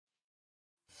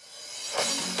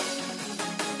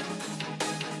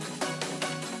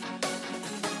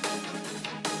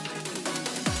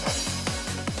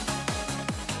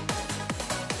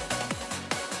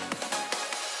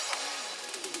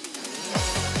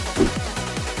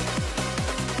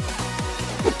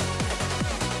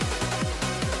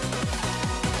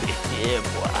Yeah,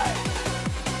 boy.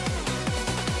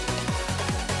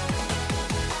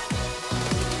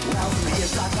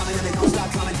 Start coming and they don't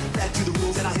stop coming. Back to the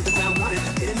rules and I hit the ground running.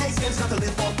 It makes sense not to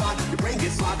live for fun. Your brain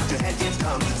gets smart, but your head gets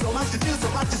dumb. So much to do, so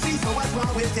much to see. So what's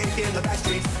wrong with taking the back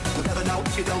streets? You'll never know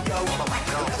if you don't go.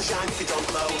 You'll never shine if you don't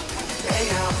glow. Hey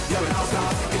now, you're an all-star.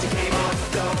 Get your game on,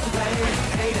 go play.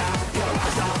 Hey now, you're a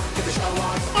rock star. Get the show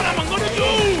on. What am I gonna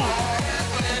do?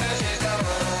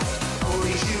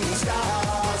 Only shooting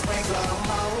stars break the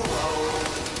mold.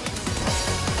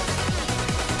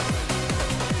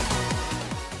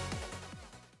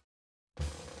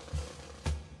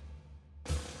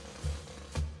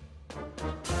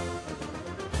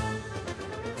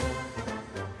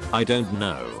 I don't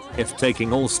know if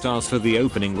taking all stars for the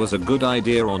opening was a good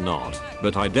idea or not,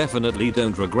 but I definitely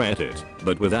don't regret it.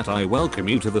 But with that, I welcome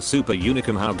you to the Super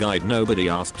Unicum How guide nobody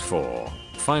asked for.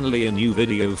 Finally, a new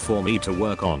video for me to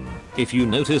work on. If you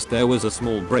noticed, there was a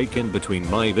small break in between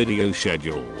my video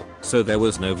schedule, so there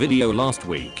was no video last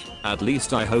week. At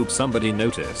least I hope somebody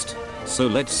noticed. So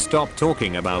let's stop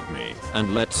talking about me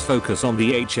and let's focus on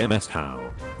the HMS Howe.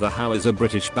 The Howe is a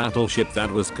British battleship that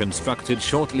was constructed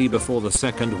shortly before the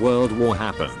Second World War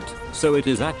happened, so it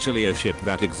is actually a ship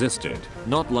that existed,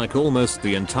 not like almost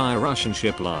the entire Russian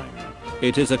ship line.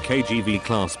 It is a KGV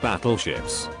class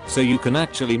battleships, so you can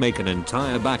actually make an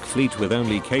entire back fleet with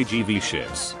only KGV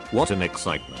ships. What an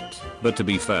excitement. But to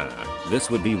be fair, this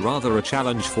would be rather a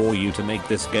challenge for you to make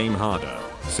this game harder,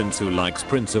 since who likes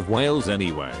Prince of Wales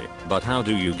anyway? But how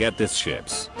do you get these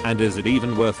ships? And is it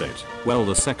even worth it? Well,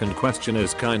 the second question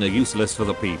is kinda useless for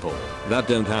the people that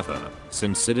don't have her,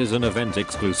 since it is an event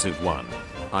exclusive one.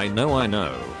 I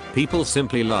know, people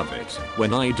simply love it.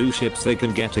 When I do ships they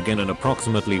can get again in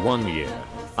approximately 1 year.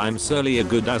 I'm surely a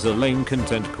good Azur Lane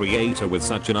content creator with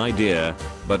such an idea,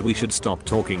 but we should stop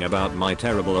talking about my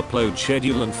terrible upload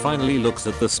schedule and finally looks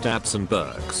at the stats and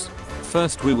perks.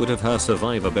 First we would have her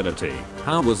survivability.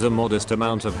 How was a modest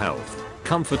amount of health,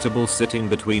 comfortable sitting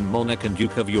between Monarch and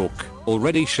Duke of York,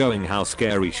 already showing how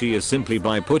scary she is simply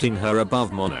by putting her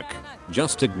above Monarch.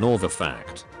 Just ignore the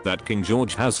fact that King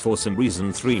George has for some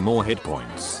reason 3 more hit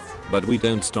points. But we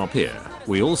don't stop here.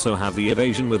 We also have the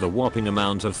evasion with a whopping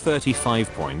amount of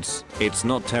 35 points. It's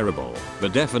not terrible,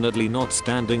 but definitely not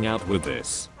standing out with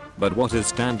this. But what is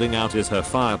standing out is her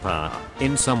firepower,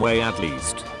 in some way at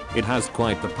least. It has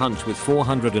quite the punch with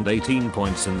 418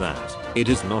 points in that. It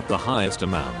is not the highest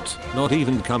amount, not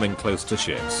even coming close to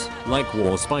ships like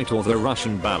Warspite or the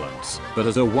Russian Balance, but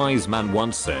as a wise man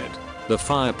once said, the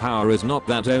firepower is not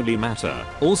that only matter,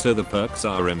 also the perks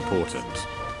are important.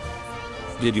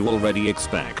 Did you already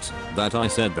expect that I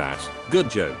said that? Good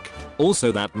joke.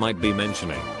 Also that might be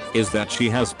mentioning is that she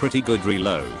has pretty good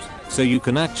reload, so you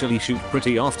can actually shoot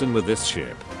pretty often with this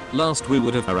ship. Last we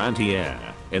would have her anti-air,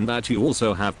 in that you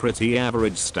also have pretty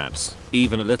average stats,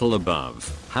 even a little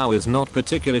above. Howe is not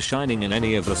particularly shining in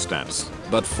any of the stats,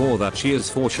 but for that she is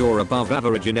for sure above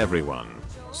average in everyone.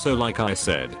 So like I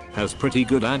said, has pretty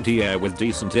good anti-air with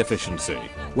decent efficiency.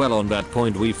 Well, on that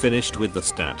point we finished with the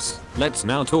stats. Let's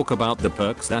now talk about the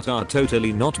perks that are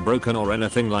totally not broken or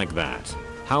anything like that.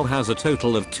 Howe has a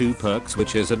total of 2 perks,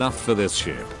 which is enough for this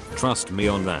ship. Trust me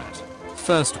on that.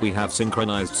 First we have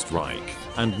synchronized strike.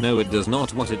 And no, it does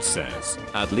not what it says,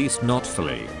 at least not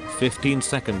fully. 15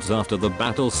 seconds after the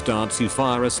battle starts you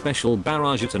fire a special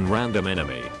barrage at a random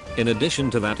enemy. In addition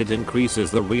to that, it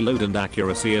increases the reload and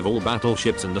accuracy of all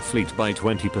battleships in the fleet by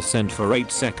 20% for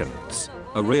 8 seconds.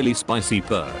 A really spicy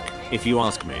perk, if you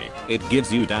ask me. It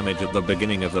gives you damage at the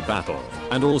beginning of the battle,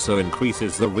 and also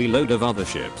increases the reload of other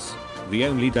ships. The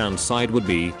only downside would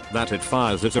be that it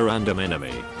fires at a random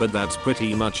enemy, but that's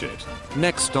pretty much it.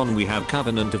 Next on we have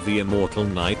Covenant of the Immortal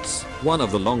Knights, one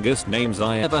of the longest names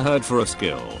I ever heard for a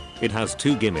skill. It has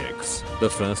 2 gimmicks. The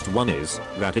first one is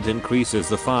that it increases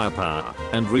the firepower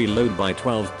and reload by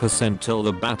 12% till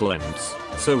the battle ends.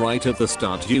 So right at the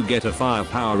start you get a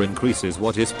firepower increases,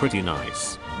 what is pretty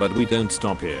nice. But we don't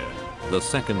stop here. The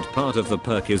second part of the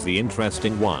perk is the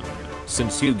interesting one,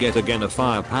 since you get again a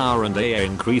firepower and AA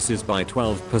increases by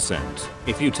 12%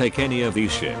 if you take any of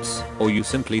these ships, or you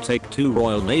simply take 2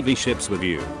 Royal Navy ships with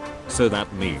you. So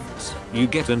that means you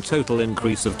get a total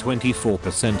increase of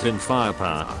 24% in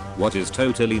firepower, what is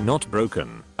totally not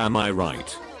broken, am I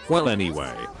right? Well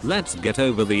anyway, let's get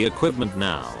over the equipment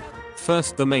now.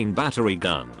 First, the main battery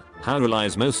gun. Howe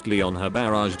relies mostly on her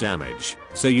barrage damage,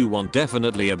 so you want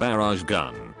definitely a barrage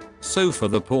gun. So for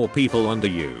the poor people under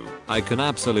you, I can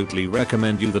absolutely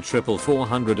recommend you the triple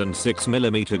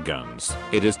 406mm guns.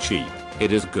 It is cheap,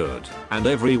 it is good, and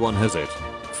everyone has it.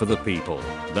 For the people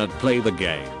that play the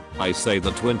game, I say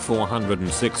the twin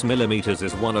 406mm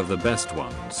is one of the best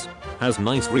ones. Has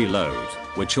nice reload,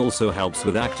 which also helps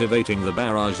with activating the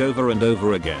barrage over and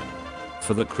over again.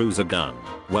 For the cruiser gun,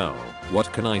 well,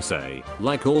 what can I say?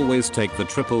 Like always, take the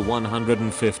triple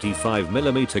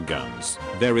 155mm guns.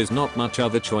 There is not much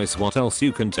other choice. What else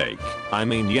you can take? I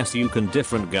mean, yes, you can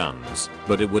different guns,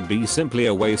 but it would be simply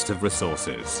a waste of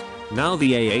resources. Now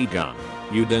the AA gun,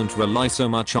 you don't rely so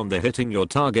much on the hitting your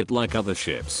target like other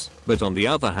ships, but on the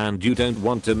other hand you don't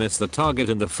want to miss the target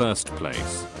in the first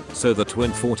place. So the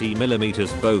twin 40mm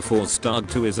Bofors Stag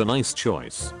 2 is a nice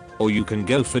choice. Or you can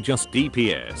go for just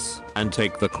DPS and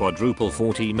take the quadruple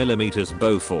 40mm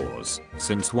Bofors,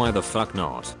 since why the fuck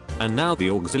not? And now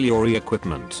the auxiliary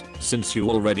equipment. Since you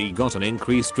already got an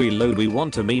increased reload, we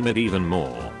want to meme it even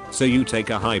more. So you take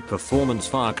a high performance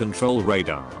fire control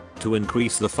radar to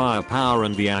increase the firepower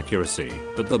and the accuracy.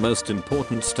 But the most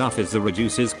important stuff is the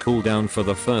reduces cooldown for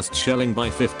the first shelling by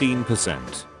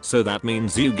 15%. So that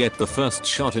means you get the first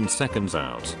shot in seconds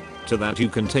out. To that you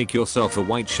can take yourself a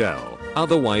white shell.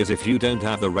 Otherwise, if you don't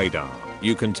have the radar,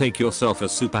 you can take yourself a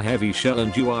super heavy shell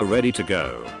and you are ready to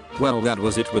go. Well, that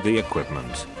was it with the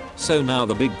equipment. So now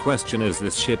the big question, is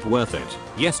this ship worth it?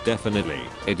 Yes, definitely.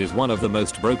 It is one of the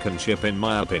most broken ship in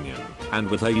my opinion. And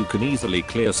with her you can easily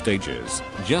clear stages.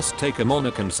 Just take a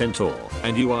Monarch and Centaur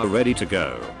and you are ready to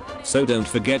go. So don't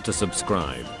forget to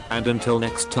subscribe. And until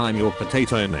next time, your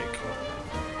Potato Nick.